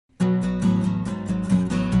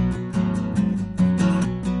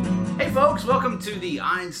folks, welcome to the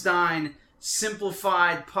Einstein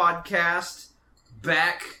Simplified podcast.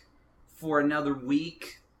 Back for another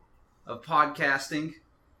week of podcasting.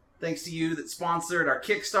 Thanks to you that sponsored our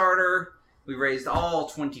Kickstarter. We raised all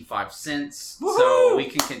 25 cents, Woohoo! So we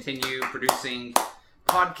can continue producing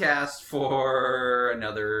podcasts for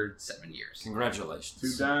another 7 years.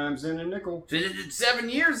 Congratulations. 2 dimes and a nickel. Visited 7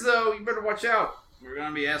 years, though. You better watch out. We're going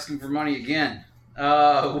to be asking for money again.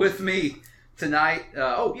 With me tonight,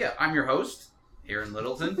 I'm your host, Aaron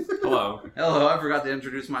Littleton. Hello. Hello, I forgot to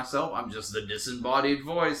introduce myself. I'm just the disembodied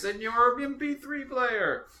voice in your MP3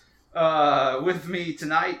 player. With me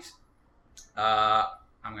tonight,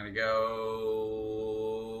 I'm going to go...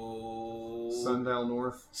 Sundial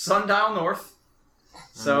North. Sundial North.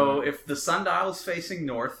 So if the sundial is facing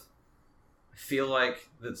north, I feel like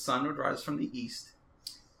the sun would rise from the east.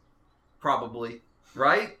 Probably.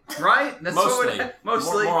 Right? That's mostly.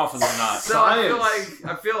 Mostly. More often than not. So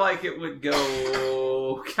I feel like it would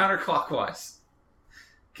go counterclockwise.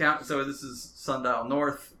 So this is Sundial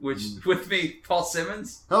North, which with me, Paul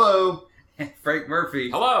Simmons, Hello. and Frank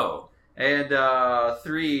Murphy, Hello. and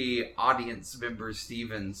 3 audience members,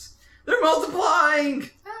 Stevens. They're multiplying.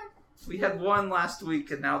 We had 1 last week,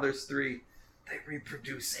 and now there's 3. They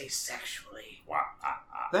reproduce asexually. Wow.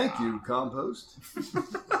 Thank you, Compost.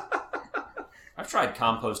 I've tried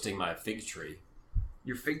composting my fig tree.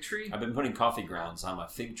 Your fig tree? I've been putting coffee grounds on my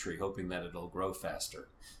fig tree, hoping that it'll grow faster.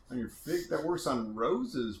 On your fig, that works on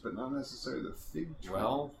roses, but not necessarily the fig tree.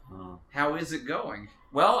 Well, How is it going?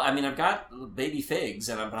 I mean, I've got baby figs,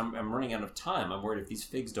 and I'm running out of time. I'm worried if these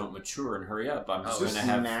figs don't mature and hurry up, I'm just going just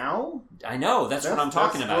to have... now? I know, that's what I'm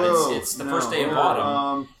talking about. It's the first day of no,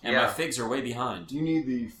 autumn, and yeah. my figs are way behind. You need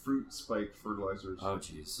the fruit spike fertilizers. Oh,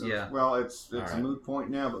 jeez. So, Yeah. Well, it's All right. a moot point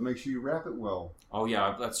now, but make sure you wrap it well. Oh, yeah,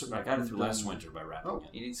 I got it through last winter by wrapping it.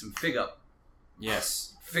 You need some fig up.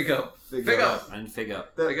 Yes. Fig up. Fig Fig up. up. I need to fig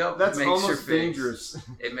up. Fig up That's makes your almost figs. dangerous.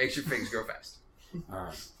 It makes your figs grow fast. All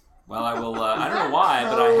right. Well, I will. I don't know why,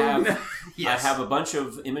 but I have. Yes. I have a bunch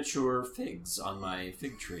of immature figs on my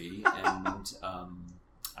fig tree, and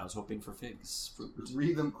I was hoping for figs. Fruit.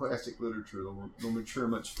 Read them classic literature. They'll mature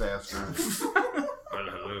much faster.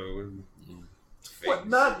 Hello. What?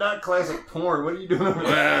 Not classic porn. What are you doing?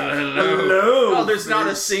 Well, hello. Oh, there's not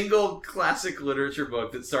a single classic literature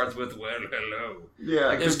book that starts with "Well, hello." Yeah.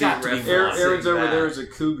 Like, There's could got to be referencing one. Aaron's over that. there as a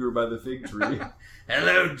cougar by the fig tree.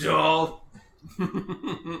 Hello, doll.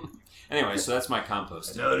 Anyway, so that's my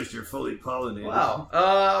compost. Notice you're fully pollinated.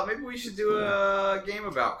 Wow. Maybe we should do a game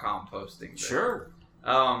about composting. then. Sure.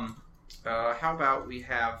 How about we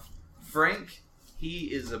have Frank?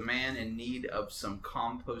 He is a man in need of some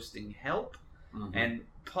composting help. Mhm. And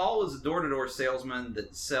Paul is a door-to-door salesman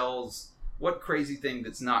that sells what crazy thing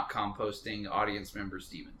that's not composting, audience member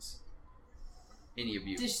Stevens? Any of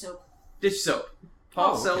you? Dish soap. Dish soap.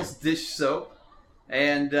 Paul Oh, okay. sells dish soap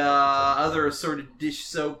and other assorted dish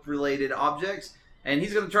soap related objects. And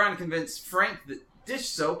he's going to try and convince Frank that dish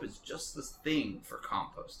soap is just the thing for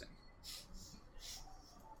composting.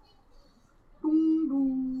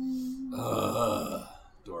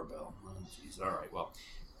 Doorbell. Oh, jeez. All right. Well.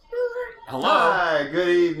 Hello. Hi, good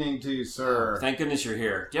evening to you, sir. Thank goodness you're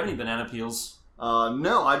here. Do you have any banana peels?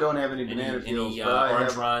 No, I don't have any banana peels. Any but I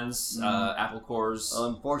orange have, rinds? Apple cores?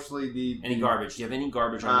 unfortunately, any garbage? Do you have any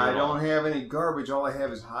garbage on you I at all? don't have any garbage. All I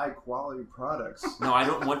have is high quality products. No, I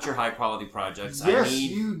don't want your high quality projects. Yes,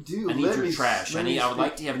 you do. I need Let your me- trash. let I me would speak.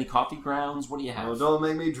 like to have any coffee grounds. What do you Well, have? don't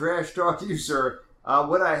make me trash talk you, sir.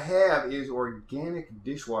 What I have is organic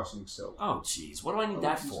dishwashing soap. Oh, jeez. What do I need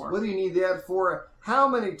that for? What do you need that for? How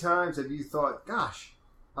many times have you thought, gosh,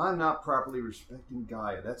 I'm not properly respecting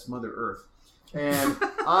Gaia. That's Mother Earth. And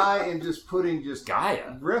I am just putting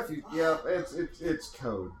Gaia? refuge. Yeah, it's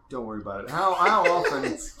code. Don't worry about it. How often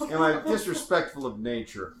am I disrespectful of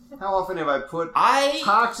nature? How often have I put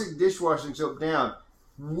toxic dishwashing soap down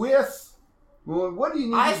with... Well, what do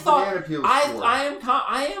you need these banana peels for?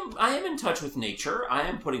 I am in touch with nature. I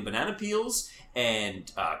am putting banana peels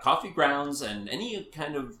and coffee grounds and any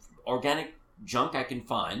kind of organic junk I can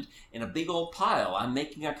find in a big old pile. I'm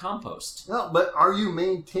making a compost. No, but are you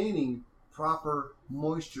maintaining proper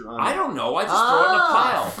moisture on it? I don't know. I just throw it in a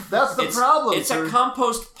pile. That's the problem. It's sir. a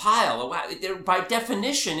compost pile. By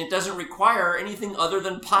definition, it doesn't require anything other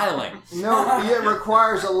than piling. No, it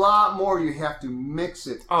requires a lot more. You have to mix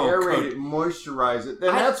it, aerate it, moisturize it.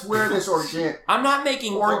 Then that's where this organic... I'm not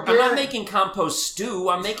making compost stew.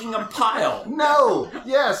 I'm making a pile. No,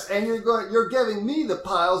 yes, and you're giving me the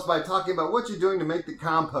piles by talking about what you're doing to make the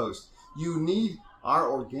compost. You need our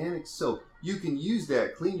organic soap. you can use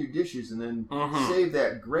that, clean your dishes, and then save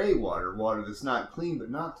that gray water that's not clean but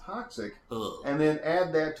not toxic, and then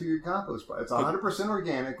add that to your compost pile. It's 100%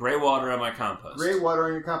 organic. Gray water on my compost. Gray water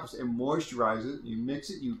on your compost, and moisturize it. You mix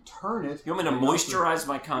it, you turn it. You want me to moisturize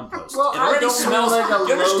my compost? Well, it already smells like a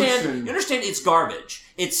you understand it's garbage.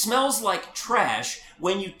 It smells like trash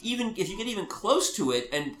when if you get even close to it,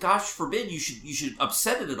 and gosh forbid you should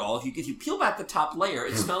upset it at all. If you peel back the top layer,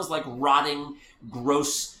 it smells like rotting,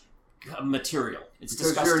 gross material. It's because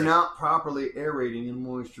disgusting. You're not properly aerating and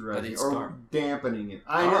moisturizing or dampening it.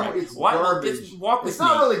 I know it's garbage. Walk with it's me.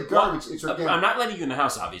 not really garbage. It's organic. I'm not letting you in the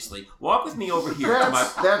house, obviously. Walk with me over here.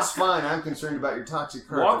 That's fine. I'm concerned about your toxic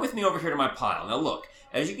carpet. Walk with me over here to my pile. Now look,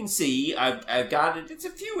 as you can see, I've got it. It's a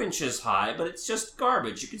few inches high, but it's just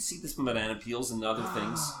garbage. You can see this banana peels and other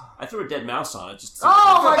things. I threw a dead mouse on it.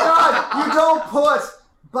 Oh my God! You don't put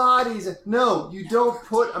bodies. No, you don't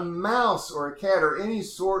put a mouse or a cat or any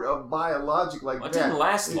sort of biologic like that. It didn't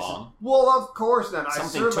last long. Well, of course not. I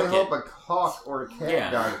Something certainly hope a hawk or a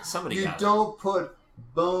cat got it. Somebody you got it. You don't put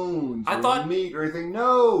bones or meat or anything.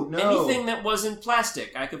 No. Anything that wasn't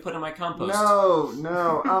plastic, I could put in my compost.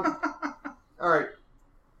 No. All right.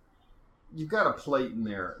 You've got a plate in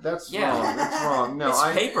there. That's wrong. That's wrong. No, it's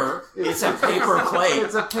paper. It's a paper plate.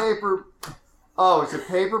 It's a paper. Oh, it's a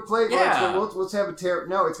paper plate? Yeah. Well, let's have a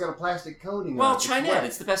No, it's got a plastic coating on it. Well, Chinette,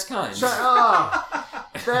 it's the best kind.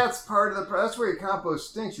 That's part of that's where your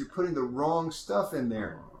compost stinks. You're putting the wrong stuff in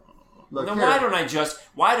there. Look, then why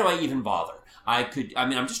do I even bother?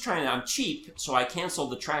 I'm cheap, so I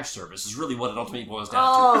canceled the trash service is really what it ultimately boils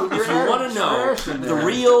down to. If you want to know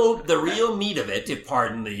the real meat of it, if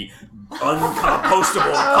pardon the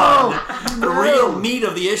uncompostable pun, the real meat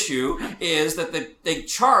of the issue is that they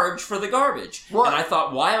charge for the garbage. What? And I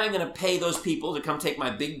thought, why am I going to pay those people to come take my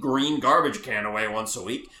big green garbage can away once a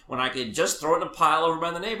week when I could just throw it in a pile over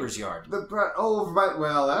by the neighbor's yard?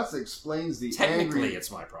 Well, that explains the Technically,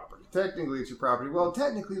 it's my property. Technically, it's your property. Well,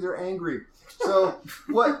 technically, they're angry. So,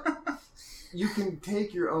 what you can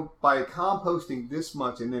take your own by composting this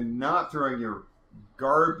much and then not throwing your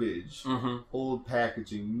garbage, old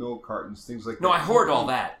packaging, milk cartons, things like that. No, I hoard all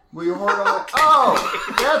that. Well, you hoard all that? Oh,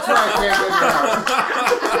 that's why I can't live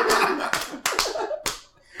in your house.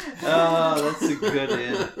 Oh, that's a good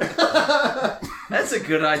end. That's a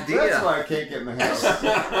good idea. That's why I can't get in the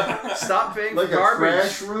house. Stop paying for garbage. A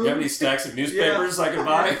trash room? You have any stacks of newspapers I can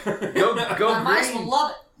buy? Go My green. mice will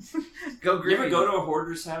love it. Go green. You ever go to a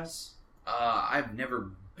hoarder's house? I've never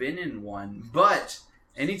been in one, but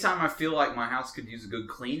anytime I feel like my house could use a good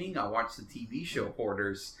cleaning, I watch the TV show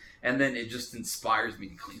Hoarders, and then it just inspires me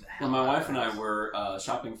to clean the hell out of it. My wife and I were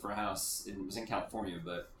shopping for a house. It was in California,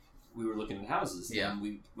 but we were looking at houses. Yeah. And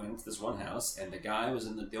we went to this one house, and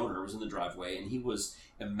the owner was in the driveway, and he was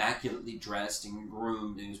immaculately dressed and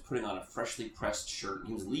groomed, and he was putting on a freshly pressed shirt, and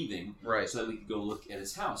he was leaving so that we could go look at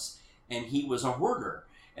his house. And he was a hoarder.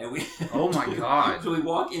 And we oh my God. So we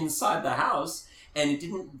walk inside the house, and it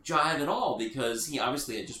didn't jive at all because he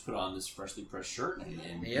obviously had just put on this freshly pressed shirt,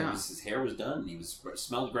 and his hair was done, and he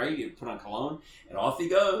smelled great. He had put on cologne, and off he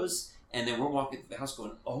goes. And then we're walking through the house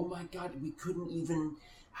going, oh my God, we couldn't even,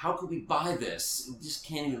 how could we buy this? We just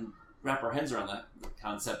can't even wrap our heads around that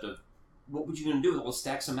concept of what would you going to do with all those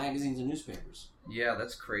stacks of magazines and newspapers? Yeah,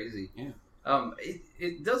 that's crazy. Yeah.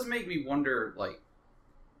 It does make me wonder, like,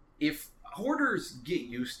 if hoarders get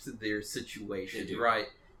used to their situation, right?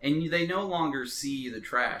 And they no longer see the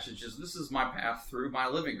trash. It's just, this is my path through my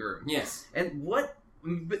living room. Yes. And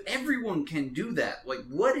but everyone can do that. Like,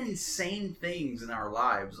 what insane things in our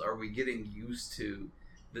lives are we getting used to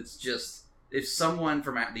that's just, if someone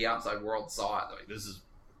from the outside world saw it, like,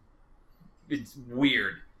 it's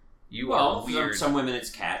weird. You are weird. Some women it's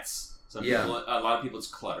cats. Some people, a lot of people it's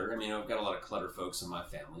clutter. I mean, I've got a lot of clutter folks in my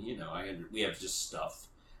family. You know, we have just stuff.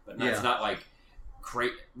 But it's not like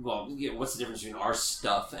what's the difference between our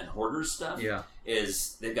stuff and hoarders' stuff? Yeah.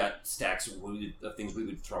 Is they've got stacks of things we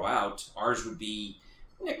would throw out. Ours would be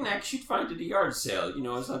knickknacks you'd find at a yard sale. You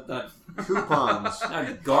know, it's not that coupons.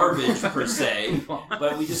 Not garbage per se,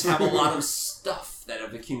 but we just have a lot of stuff that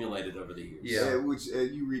have accumulated over the years. Yeah, which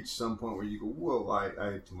you reach some point where you go, whoa, I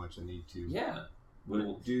have too much, I need to. Yeah.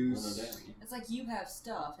 It's like you have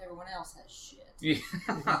stuff, everyone else has shit.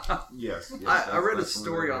 Yes. I read a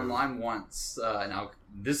story online once, and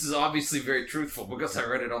this is obviously very truthful because I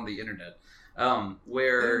read it on the internet,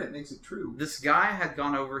 where that makes it true. This guy had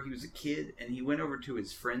gone over, he was a kid, and he went over to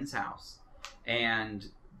his friend's house, and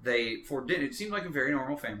for dinner, it seemed like a very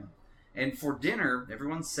normal family, and for dinner,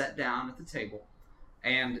 everyone sat down at the table,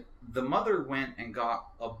 and the mother went and got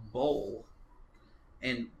a bowl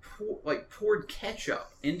and poured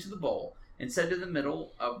ketchup into the bowl and set it in the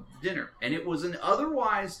middle of dinner. And it was an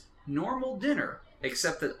otherwise normal dinner,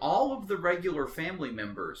 except that all of the regular family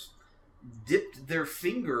members dipped their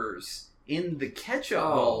fingers in the ketchup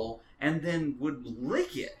bowl and then would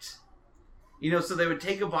lick it. So they would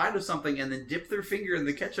take a bite of something and then dip their finger in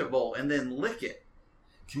the ketchup bowl and then lick it.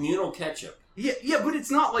 Communal ketchup. Yeah, but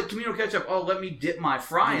it's not like communal ketchup. Oh, let me dip my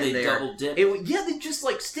fry in there. They double dip. They just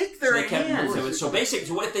stick their hand. So basically,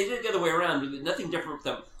 so what if they did it the other way around? Nothing different with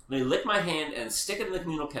them. They lick my hand and stick it in the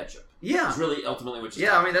communal ketchup. Yeah, is really ultimately what you.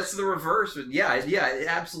 Yeah, I mean that's the reverse. But yeah, it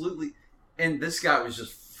absolutely. And this guy was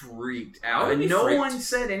just freaked out, and no one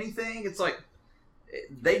said anything. It's like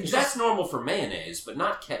they just. That's normal for mayonnaise, but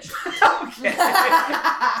not ketchup. Okay.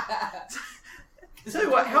 Tell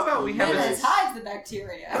you what, how about we have mayonnaise hides the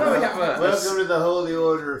bacteria. How about we have welcome to the Holy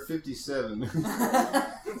Order of 57. What the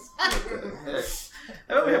heck?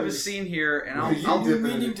 How about we have a scene here, and I'll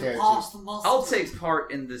take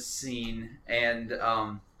part in this scene, and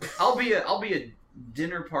I'll be a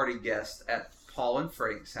dinner party guest at Paul and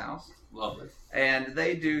Frank's house. Lovely. And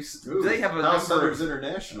they have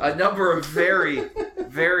a number of very,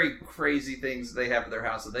 very crazy things they have at their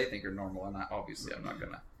house that they think are normal, and obviously I'm not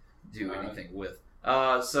going to do anything with.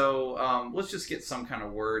 So let's just get some kind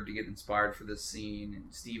of word to get inspired for this scene.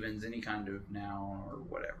 And Stevens, any kind of noun or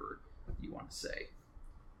whatever you want to say.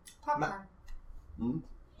 Popcorn.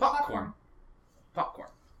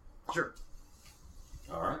 Popcorn. Sure.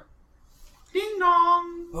 All right. Ding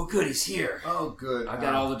dong. Oh, good, he's here. Oh, good. I've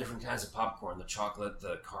got all the different kinds of popcorn: the chocolate,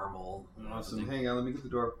 the caramel. Awesome. Hang on, let me get the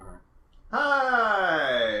door. All right.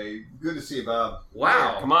 Hi! Good to see you, Bob.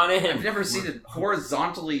 Wow. Come on in. I've never seen a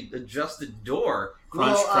horizontally adjusted door.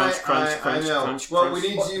 Crunch. I know. Crunch. Well, we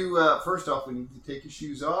need you, first off, we need to take your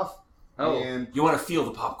shoes off. Oh. And you want to feel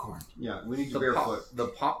the popcorn. Yeah, we need you barefoot. The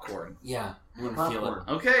popcorn. Yeah, you want to feel it.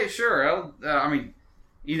 Okay, sure. I mean,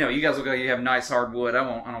 you guys will go, you have nice hardwood. I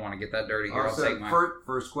don't want to get that dirty here. I'll take mine.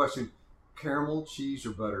 First question, caramel, cheese,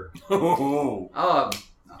 or butter?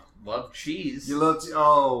 Love cheese. You love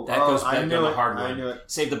that goes back on the hard one. I knew it.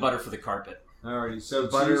 Save the butter for the carpet. Alrighty, so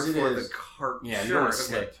butter cheese for the carpet. Yeah, you don't want to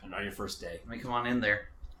slip on your first day. Let me come on in there.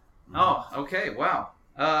 Oh, okay. Wow.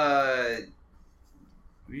 Come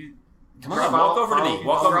on, walk over to me.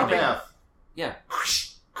 Walk over to me. Yeah.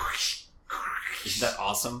 Isn't that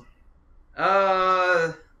awesome?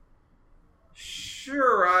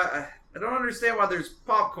 Sure. I don't understand why there's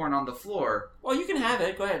popcorn on the floor. Well, you can have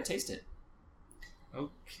it. Go ahead and taste it.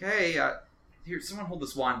 Okay. Here, someone hold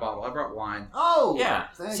this wine bottle. I brought wine. Oh, yeah.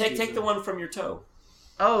 Take the one from your toe.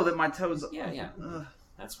 Oh, that my toes. Yeah.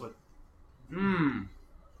 That's what.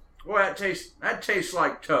 Well, that tastes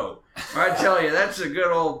like toe. I tell you, that's a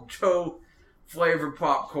good old toe flavored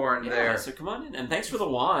popcorn there. So come on in, and thanks for the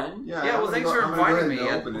wine. Yeah. Well, thanks for inviting me.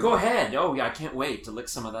 Go ahead. Oh yeah, I can't wait to lick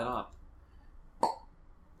some of that up.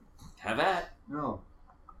 Have at. No.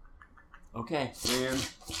 Okay. Man.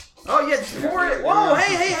 Oh yeah, just pour it. Whoa,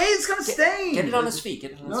 hey, it's gonna stain. Get it on his feet.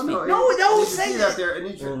 Get it on his feet. No, say that there.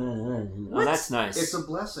 Oh, that's nice. It's a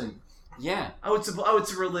blessing. Yeah. Oh, it's a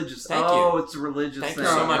religious. Thank you. Oh, it's a religious Thank thing. you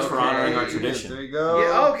so much for honoring our tradition. There you go.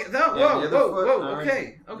 Yeah. Okay.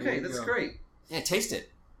 Whoa. Okay. That's great. Yeah. Taste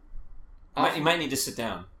it. You might need to sit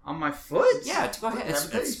down. On my foot? Yeah. Go ahead.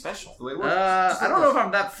 It's special. I don't know if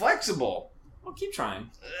I'm that flexible. Well, keep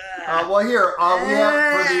trying. Well, here we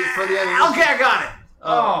have for the editing. Okay, I got it.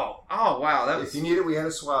 Oh, wow. That was... If you need it, we had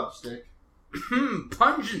a swab stick.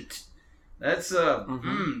 Pungent. That's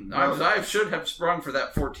I should have sprung for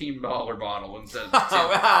that $14 bottle instead of the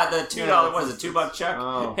 $2. What is it? $2 check?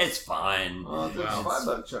 Oh. It's fine. Oh, it's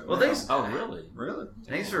 $5 check. Well, thanks. Oh, really? Really?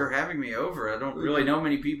 Thanks for having me over. I don't really know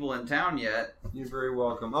many people in town yet. You're very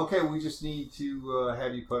welcome. Okay, we just need to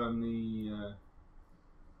have you put on the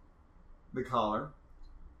collar.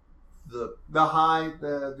 The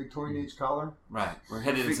Victorian age collar. Right. We're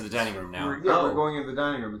headed into the dining room now. We're going into the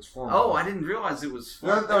dining room. It's formal. Oh, I didn't realize it was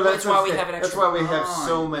formal. No, that's why we have an extra. That's why we have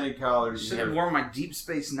so many collars. I should have worn my Deep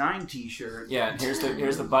Space Nine T-shirt. Yeah, and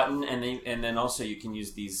here's the button, and then also you can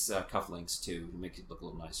use these cufflinks too to make it look a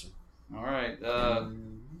little nicer. All right.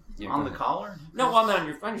 On the collar? No, on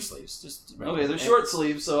your sleeves. Just okay. They're short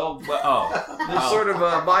sleeves, so they're sort of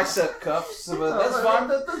bicep cuffs. But that's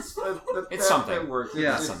fine. It's something. That works.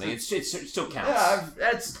 Yeah, it's something. It still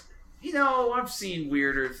counts. Yeah, I've seen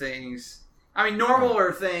weirder things. I mean,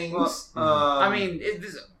 normaler things. I mean,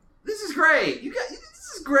 this is great.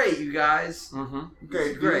 This is great, you guys. Mm-hmm.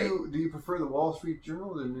 Okay. Do you prefer the Wall Street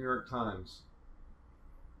Journal or the New York Times?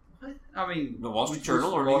 What? I mean, the Wall Street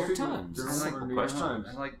Journal or New York Times?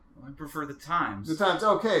 I prefer the Times. The Times.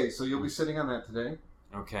 Okay, so you'll be sitting on that today.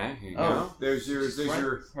 Okay, here you Oh. go. There's your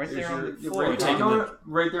right there on the floor.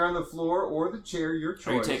 right there on the floor or the chair, your choice.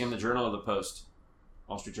 Are you taking the Journal or the Post?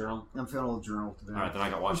 Wall Street Journal? I'm feeling a little journal today. All right, then I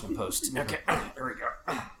got Washington Post. Okay, there we go.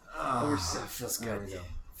 Oh, feels There good. we go.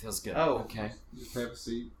 Feels good. Oh. Okay. Just have a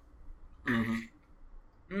seat.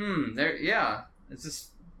 Mm-hmm. There. Yeah. It's just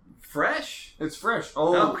fresh. It's fresh.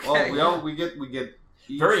 Oh, Okay. we get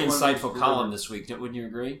each Very one insightful delivered. column this week. Wouldn't you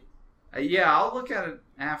agree? Yeah, I'll look at it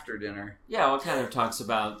after dinner. Yeah, well, it kind of talks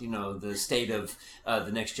about, the state of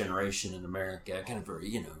the next generation in America. Kind of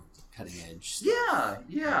very, cutting edge.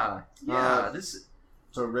 Yeah. This.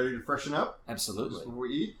 So ready to freshen up? Absolutely. Just before we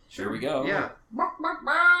eat? Here we go. Yeah.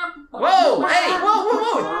 Whoa! Hey!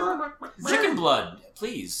 Whoa! Chicken blood,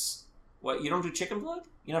 please. What, you don't do chicken blood?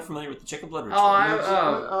 You're not familiar with the chicken blood ritual?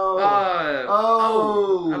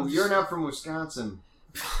 You're not from Wisconsin.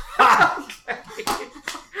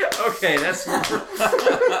 Okay, that's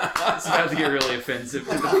about to get really offensive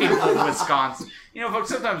to the people of Wisconsin. Folks,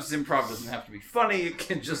 sometimes improv doesn't have to be funny; it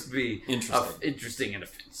can just be interesting and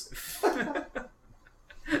offensive.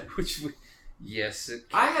 Yes.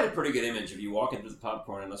 I had a pretty good image of you walking through the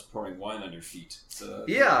popcorn and us pouring wine on your feet. So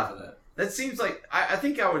yeah, that seems like I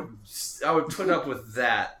think I would put up with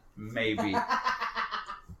that maybe.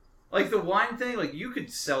 Like the wine thing, like you could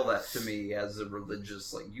sell that to me as a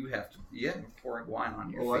religious, like you have pouring wine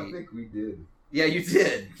on your feet. I think we did. Yeah, you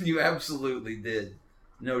did. You absolutely did.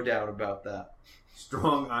 No doubt about that.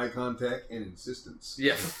 Strong eye contact and insistence.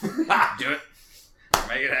 Yeah. Do it.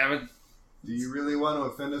 Make it happen. Do you really want to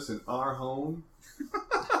offend us in our home?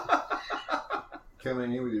 Coming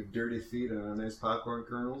in here with your dirty feet on nice popcorn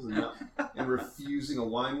kernels and refusing a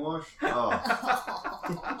wine wash? Oh,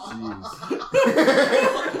 jeez.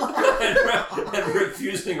 and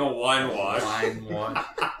refusing a wine wash. Wine wash.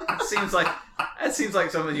 That seems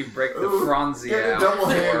like something you break the Franzi out. Double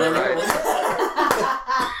hand, right?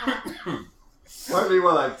 Why do you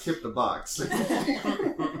want to tip the box?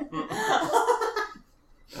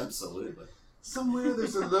 Absolutely. Somewhere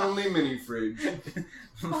there's a lonely mini fridge.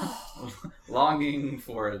 Longing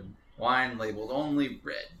for a wine labeled only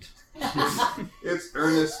red. It's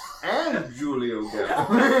Ernest and Julio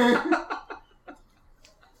Gall.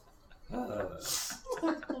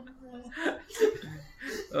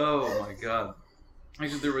 Oh my god!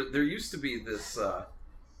 Actually, there used to be this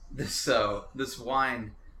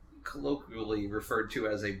wine colloquially referred to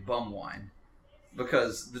as a bum wine,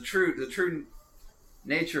 because the true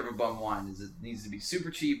nature of a bum wine is it needs to be super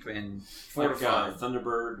cheap and fortified. Like,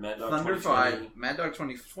 Thunderbird, Mad Dog 2020. Mad Dog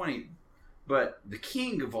 2020. But the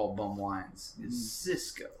king of all bum wines is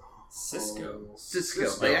Cisco. Cisco.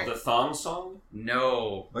 The thong song?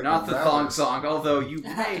 No, like not the rabbit. thong song. Although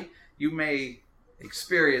you may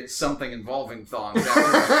experience something involving thongs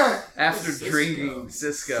after drinking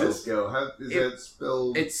Cisco. Cisco. How is that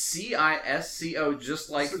spelled? It's Cisco, just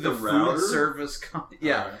like Is it the the food router? service.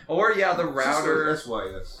 Yeah, Alright. or the router.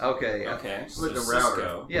 SYS. Okay. Okay. It's like so the router.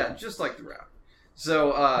 Cisco. Yeah, just like the router.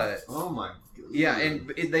 So, Oh my god. yeah, and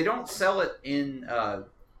they don't sell it in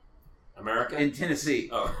America? in Tennessee,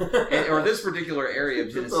 Oh. or this particular area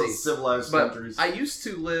of Tennessee. Those civilized But countries. I used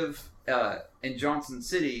to live in Johnson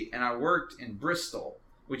City, and I worked in Bristol,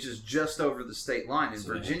 which is just over the state line in So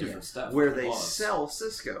they have Virginia, different stuff, where different they laws. sell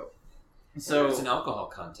Cisco. So it's So an alcohol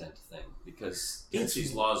content thing because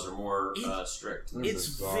Tennessee's laws are more strict. it's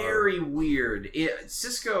bizarre. very weird.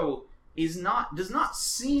 Cisco does not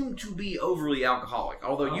seem to be overly alcoholic,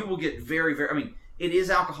 although you will get very, very. I mean, it is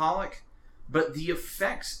alcoholic, but the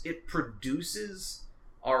effects it produces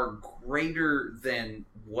are greater than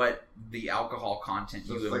what the alcohol content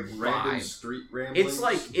So you it's like imbibe. random street ramblings.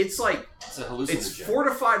 It's like It's a hallucinogen. it's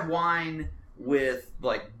fortified wine with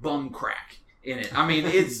like bum crack in it. I mean,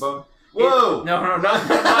 it's Whoa! not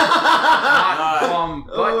bum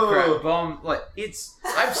butt Oh. crack. Bum like it's.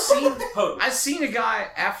 I've seen a guy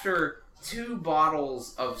after 2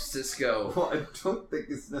 bottles of Cisco. Well, I don't think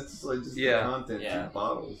it's necessarily just Yeah. the content. Yeah. 2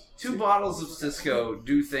 bottles. 2 bottles of Cisco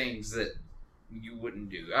do things that you wouldn't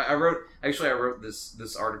do. I wrote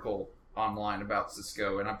this article online about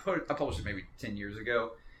Cisco, and I published it maybe 10 years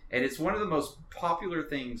ago, and it's one of the most popular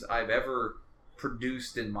things I've ever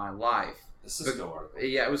produced in my life. The Cisco article.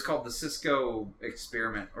 Yeah, it was called the Cisco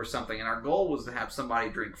Experiment or something, and our goal was to have somebody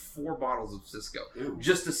drink 4 bottles of Cisco Ooh.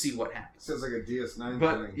 just to see what happens. Sounds like a DS9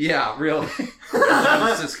 But thing. yeah, really,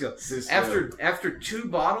 Cisco. Cisco. After 2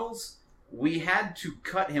 bottles, we had to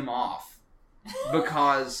cut him off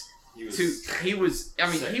because he was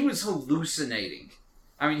hallucinating.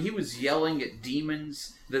 I mean, he was yelling at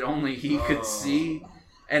demons that only he could see,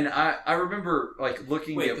 And I remember like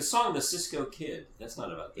looking Wait, at the song "The Cisco Kid." That's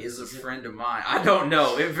not about this. is a friend of mine. I don't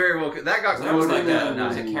know. It very well could. That got That was quoted like that that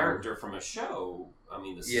was a night. character from a show. I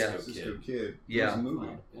mean, the Cisco Kid. Cisco Kid. Yeah. It was a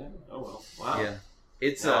movie. Yeah. Oh well. Wow. Yeah,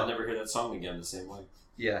 it's I'll never hear that song again the same way.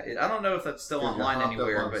 yeah. I don't know if that's still Because you're online hopped up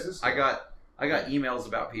anywhere, on but Cisco. I got emails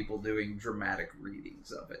about people doing dramatic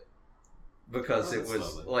readings of it because Oh, it that's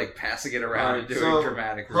was lovely. like passing it around and Alright, doing so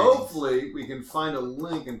dramatic readings. Hopefully, we can find a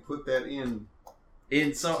link and put that in.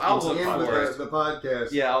 I'll look in for it. the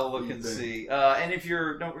podcast. Yeah, I'll look and thing. see. And if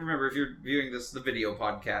you're if you're viewing the video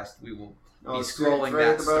podcast, we will. Oh, Be it's scrolling right that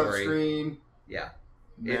at the bottom story. screen. Yeah,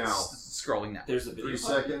 Now, it's scrolling now. There's a video. 3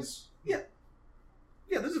 seconds.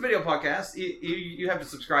 Yeah, this is a video podcast. You have to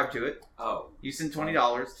subscribe to it. Oh, You send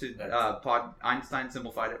 $20 to Einstein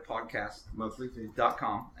Simplified at podcast.com, Monthly fee.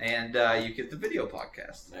 and you get the video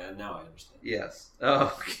podcast. now I understand. Yes.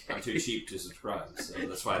 Oh, I'm okay. too cheap to subscribe, so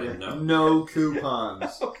that's why I didn't know. No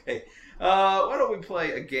coupons. Okay. Why don't we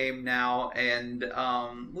play a game now, and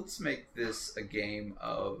let's make this a game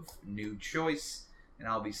of new choice, and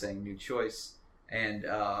I'll be saying new choice, and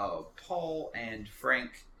Paul and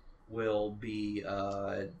Frank will be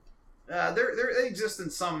they exist in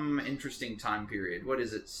some interesting time period. What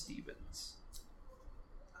is it, Stevens?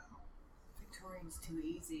 Victorian's too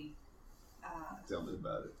easy. Tell me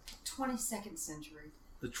about it. 22nd century.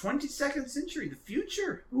 The 22nd century, the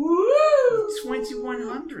future. Woo! The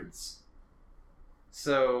 2100s.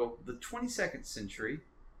 So, the 22nd century,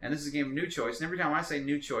 and this is a game of new choice, and every time I say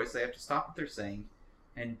new choice, they have to stop what they're saying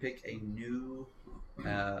and pick a new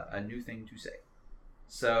thing to say.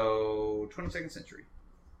 So, 22nd century.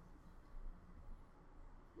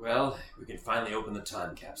 Well, we can finally open the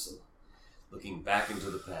time capsule. Looking back into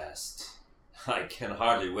the past. I can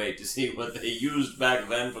hardly wait to see what they used back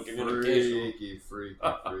then for communication. Freaky.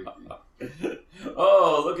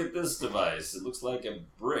 Oh, look at this device. It looks like a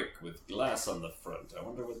brick with glass on the front. I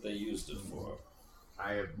wonder what they used it for.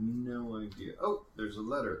 I have no idea. Oh, there's a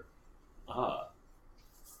letter. Ah.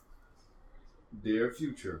 Dear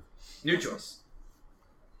future. New choice.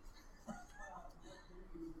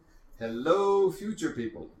 Hello, future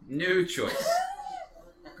people. New choice.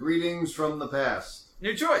 Greetings from the past.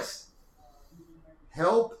 New choice.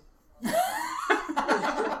 Help.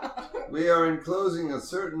 We are enclosing a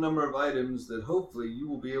certain number of items that hopefully you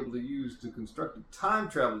will be able to use to construct a time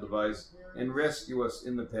travel device and rescue us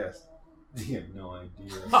in the past. You have no idea.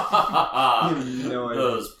 You have no idea.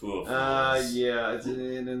 Those poor fools. Yeah,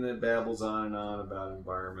 and then it babbles on and on about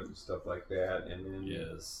environment and stuff like that, and then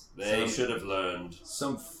Yes, they should have learned.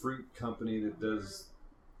 some fruit company that does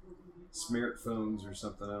smartphones or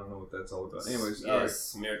something. I don't know what that's all about. Anyways, all right.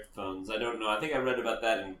 Yes, smartphones. I don't know. I think I read about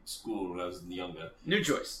that in school when I was younger. New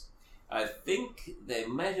choice. I think they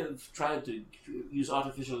might have tried to use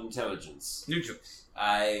artificial intelligence. New choice.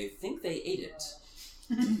 I think they ate it.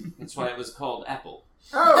 That's why it was called Apple.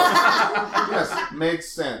 Oh, yes,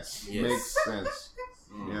 makes sense. Yes. Makes sense.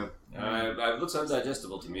 Mm. Yep. It looks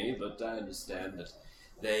undigestible to me, but I understand that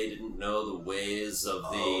they didn't know the ways of the...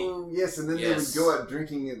 Oh, yes, and then Yes. they would go out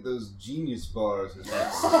drinking at those genius bars or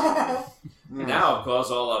Yes. something. Now, of course,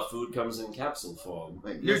 all our food comes in capsule form.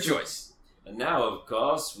 New choice. And now, of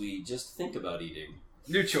course, we just think about eating.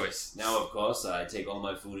 New choice. Now, of course, I take all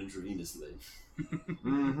my food intravenously.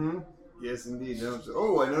 Mm-hmm. Yes, indeed.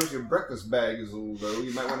 Oh, I noticed your breakfast bag is a little low.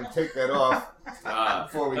 You might want to take that off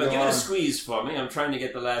before we go give it on. a squeeze for me. I'm trying to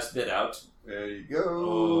get the last bit out. There you go.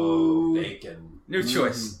 Oh, bacon. New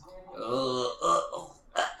choice.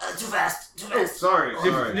 Too fast. Too Oh, fast.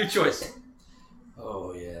 sorry. New choice.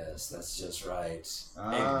 Oh, yes, that's just right.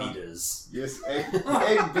 Ah. Egg beaters. Yes,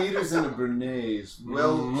 egg beaters and a béarnaise.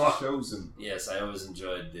 Well Mwah. chosen. Yes, I always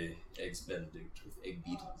enjoyed the Eggs Benedict with egg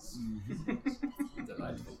beaters.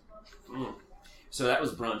 Delightful. Mm. So that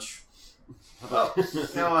was brunch. Oh,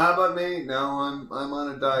 now how about me? No, I'm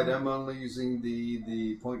on a diet. I'm only using the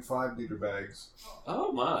 0.5 liter bags.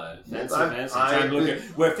 Oh my, fancy, I've fancy. Trying to look been- at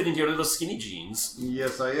where fit into your little skinny jeans.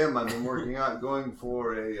 Yes, I am. I've been working out, going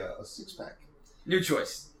for a 6-pack. New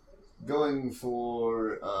choice. Going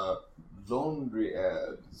for laundry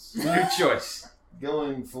ads. New choice.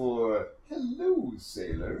 Going for hello,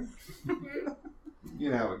 sailor. You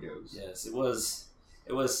know how it goes. Yes, it was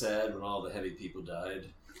sad when all the heavy people died.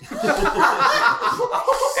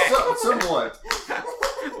 Somewhat.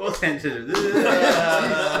 We'll end it.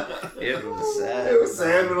 It was sad. It was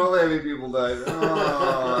sad when all the heavy people died.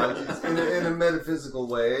 Oh, it's in a metaphysical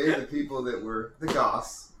way, the people that were the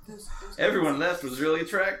goths. Everyone left was really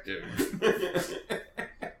attractive.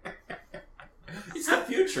 It's the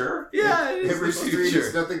future. Yeah, it is Every the street future.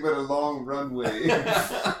 is nothing but a long runway.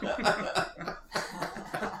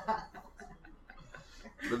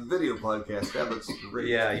 video podcast. That looks great.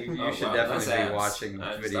 Yeah, you should definitely be watching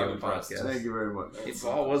the video podcast. Thank you very much.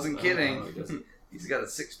 Paul wasn't kidding. He's got a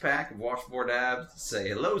 6-pack of washboard abs to say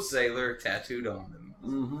 "Hello, sailor" tattooed on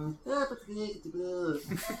them. Hello,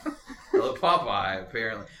 Popeye.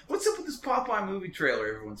 Apparently, what's up with this Popeye movie trailer?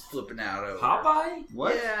 Everyone's flipping out over. Popeye?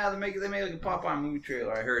 What? Yeah, they made like a Popeye movie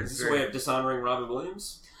trailer. I heard. Is this a way of dishonoring Robin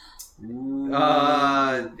Williams?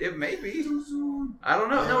 It may be. I don't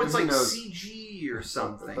know. No, it's like CG or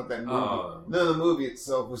something. I thought that movie. No, the movie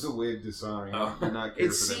itself was a way of dishonoring. I did not care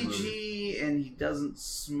it's for that CG, movie. and he doesn't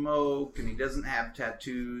smoke, and he doesn't have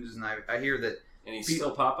tattoos, and I hear that. And he's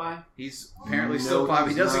still Popeye? He's apparently still Popeye.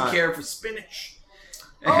 He doesn't care for spinach.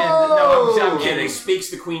 And, oh! No, I'm kidding. He speaks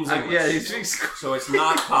the Queen's English. Yeah, he speaks. So it's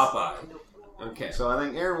not Popeye. Okay. So I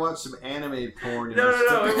think Aaron watched some anime porn. No,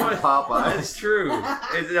 Popeye. It's true.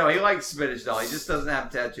 No, he likes spinach doll. He just doesn't have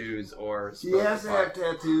tattoos or. He has to have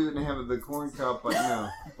tattoos and have the corn cob, but no.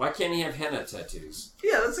 Why can't he have henna tattoos?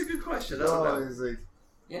 Yeah, that's a good question. I don't know. He's like,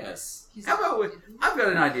 yes. How about I've got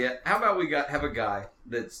an idea. How about we have a guy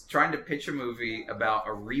that's trying to pitch a movie about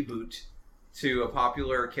a reboot to a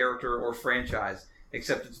popular character or franchise,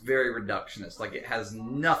 except it's very reductionist. Like it has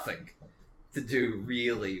nothing to do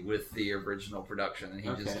really with the original production, and he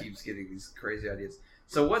just keeps getting these crazy ideas.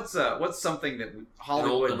 So what's something that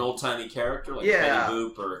Hollywood an old-timey character like Betty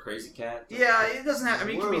Boop or a Crazy Cat? Yeah, it doesn't have. I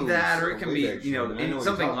mean, it can be that, or it can be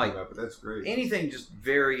something like but that's great. Anything just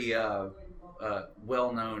very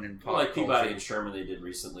well known and pop like Peabody culture. and Sherman they did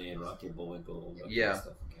recently in Rocky and Bullwinkle. Yeah.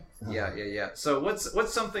 Stuff. Okay. Yeah. So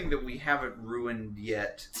what's something that we haven't ruined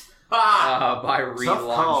yet by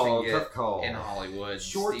relaunching it in Hollywood?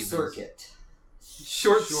 Short Circuit.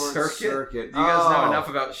 Short Circuit? Do you guys know enough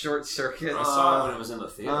about Short Circuit? I saw it when it was in the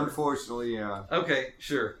theater. Unfortunately, yeah. Okay,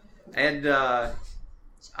 sure. And how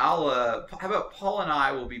about Paul and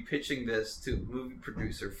I will be pitching this to movie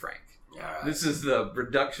producer Frank. Right. This is the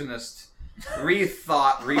reductionist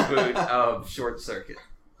rethought reboot of Short Circuit.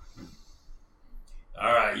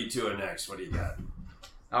 All right, you two are next. What do you got?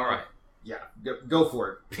 All right. Yeah, go for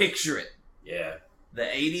it. Picture it. Yeah. The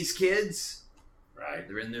 80s kids. Right.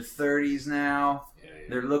 They're in their 30s now. Yeah.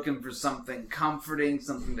 They're looking for something comforting,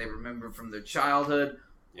 something they remember from their childhood.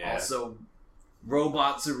 Yeah. Also,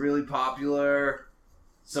 robots are really popular.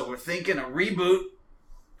 So we're thinking a reboot.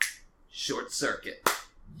 Short Circuit.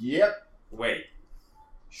 Yep. Wait.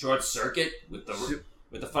 Short Circuit with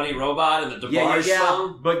the funny robot and the DeBarge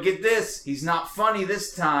song? But get this. He's not funny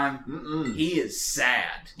this time. He is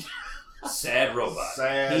sad. Sad robot.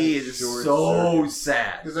 Sad. He is so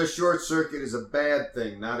sad. Because a short circuit is a bad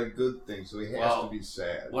thing, not a good thing. So he has to be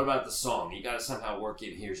sad. What about the song? You got to somehow work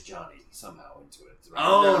in "Here's Johnny" somehow into it. Right?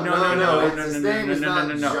 Oh no!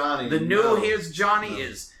 Johnny. The new "Here's Johnny"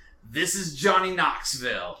 is "This is Johnny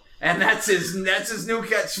Knoxville," and that's his new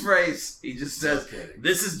catchphrase. He just says,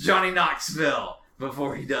 "This is Johnny Knoxville"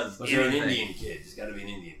 before he does anything. An Indian kid. He's got to be an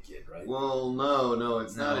Indian kid, right? Well, no,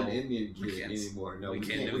 it's not an Indian kid anymore. No, we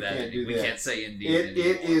can't do that. We can't say Indian anymore.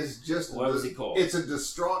 It is just what was he called? It's a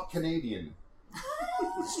distraught Canadian.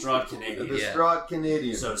 Distraught Canadian. A distraught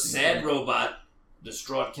Canadian. So sad robot,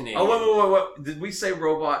 distraught Canadian. Oh wait! Did we say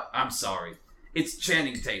robot? I'm sorry. It's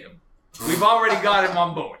Channing Tatum. We've already got him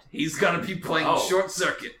on board. He's gonna be playing Short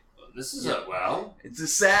Circuit. This is It's a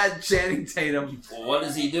sad Channing Tatum. Well, what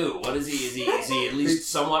does he do? What is he? Is he at least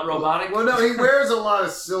somewhat robotic? Well, no, he wears a lot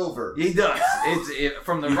of silver. He does.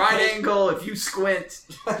 From the right angle. If you squint,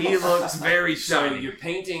 he looks very shiny. So you're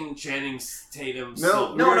painting Channing Tatum.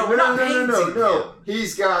 No, we're not painting. No.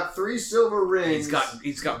 He's got 3 silver rings.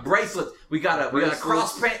 He's got bracelets. We got a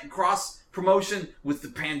cross promotion with the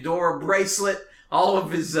Pandora bracelet. All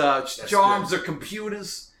of his charms are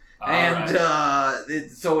computers.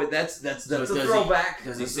 So that's a throwback.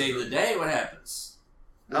 Does he save the day? What happens?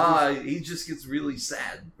 He just gets really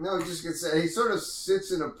sad. No, he just gets sad. He sort of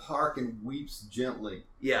sits in a park and weeps gently.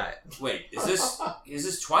 Yeah. Wait, is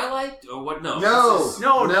this Twilight or what? No. No.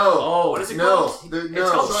 Oh, what is it called?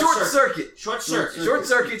 It's called Short Circuit. Short Circuit. Short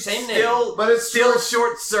Circuit. Same still, name. But it's still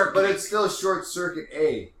Short Circuit. But it's still Short Circuit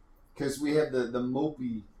A, because we have the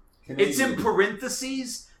mopey Canadian. It's in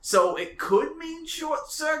parentheses. So it could mean Short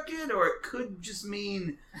Circuit, or it could just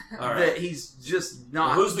mean that he's just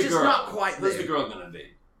not. Well, who's the girl? Not quite Who's there. the girl gonna be?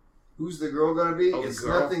 Who's the girl gonna be? Oh, it's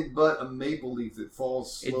nothing but a maple leaf that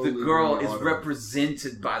falls slowly. The girl is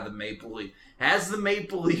represented by the maple leaf. As the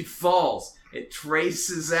maple leaf falls, it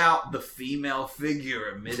traces out the female figure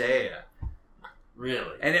in midair.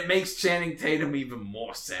 Really? And it makes Channing Tatum even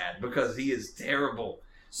more sad because he is terrible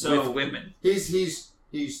with women.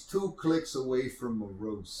 He's 2 clicks away from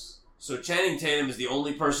morose. So Channing Tatum is the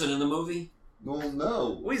only person in the movie? Well,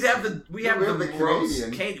 no. We have the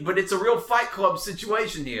Canadian. but it's a real Fight Club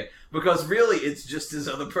situation here because really it's just his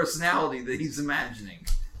other personality that he's imagining.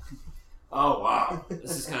 Oh wow,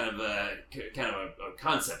 this is kind of a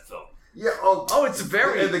concept film. Yeah. Oh, it's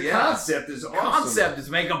very. The concept is awesome. Concept is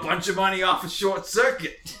make a bunch of money off of Short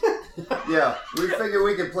Circuit. Yeah, we figured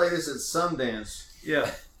we could play this at Sundance. Yeah.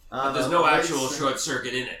 But there's no actual Short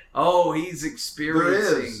Circuit in it. Oh, he's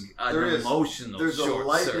experiencing an emotional There's short a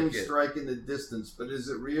lightning circuit. strike in the distance, but is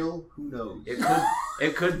it real? Who knows?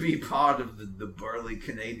 It could be part of the burly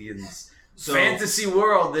Canadian's fantasy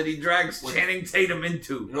world that he drags Channing Tatum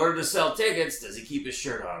into. In order to sell tickets, does he keep his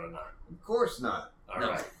shirt on or not? Of course not. All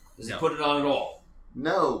right. Does he put it on at all?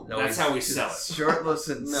 No. That's how we sell it. Shirtless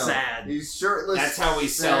and sad. He's shirtless. That's how we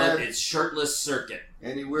sell it. It's Shirtless Circuit.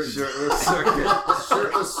 And he wears Shirtless Circuit.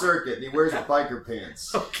 Shirtless Circuit. And he wears biker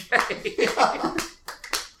pants. Okay.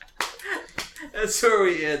 That's where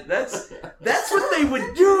we end. That's what they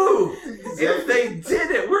would do if they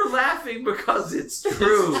did it. We're laughing because it's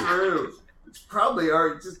true. It's true. It's probably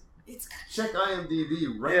check IMDb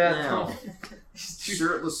right now. No.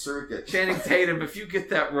 Shirtless Circuit. Channing Tatum, if you get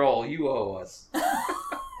that role, you owe us.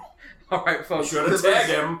 All right, folks. Should have tagged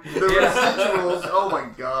him. The residuals. Oh my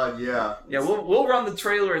God, yeah. Yeah, we'll run the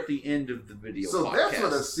trailer at the end of the video. So podcast. that's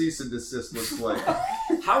what a cease and desist looks like.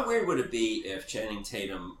 How weird would it be if Channing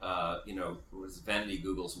Tatum, was Vanity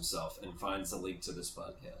Googles himself and finds a link to this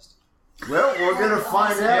podcast? Well, we're gonna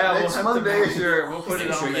find out next Monday. We'll put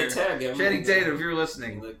it on there. Tag him. Channing Tatum, if you're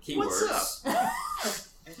listening, The keywords.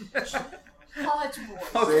 what's up? College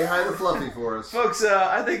boy. Say hi to Fluffy for us. Folks,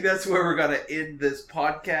 I think that's where we're going to end this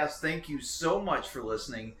podcast. Thank you so much for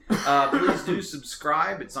listening. Please do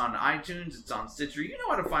subscribe. It's on iTunes. It's on Stitcher. You know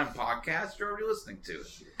how to find podcasts you're already listening to.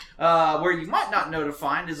 Where you might not know to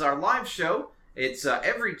find is our live show. It's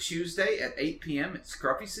every Tuesday at 8 p.m. at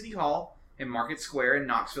Scruffy City Hall in Market Square in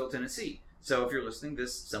Knoxville, Tennessee. So if you're listening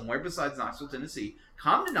this somewhere besides Knoxville, Tennessee,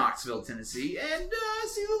 come to Knoxville, Tennessee, and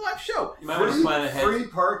see the live show. You might want to plan ahead. Free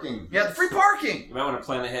parking. Yeah, the free parking. You might want to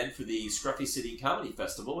plan ahead for the Scruffy City Comedy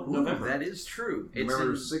Festival in November. That is true.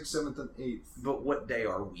 Remember 6th, 7th, and 8th. But what day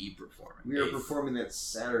are we performing? We are performing that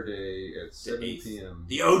Saturday at 7 p.m.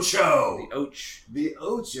 The Ocho. The Och. The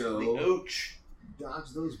Ocho. The Och. Dodge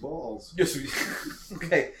those balls. Yes,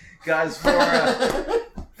 okay, guys, for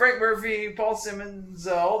Frank Murphy, Paul Simmons,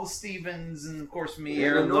 all the Stevens, and of course me,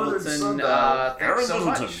 Aaron Littleton. Thanks Aaron so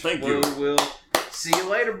Littleton, much. thank you. We'll see you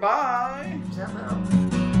later. Bye. Tap out.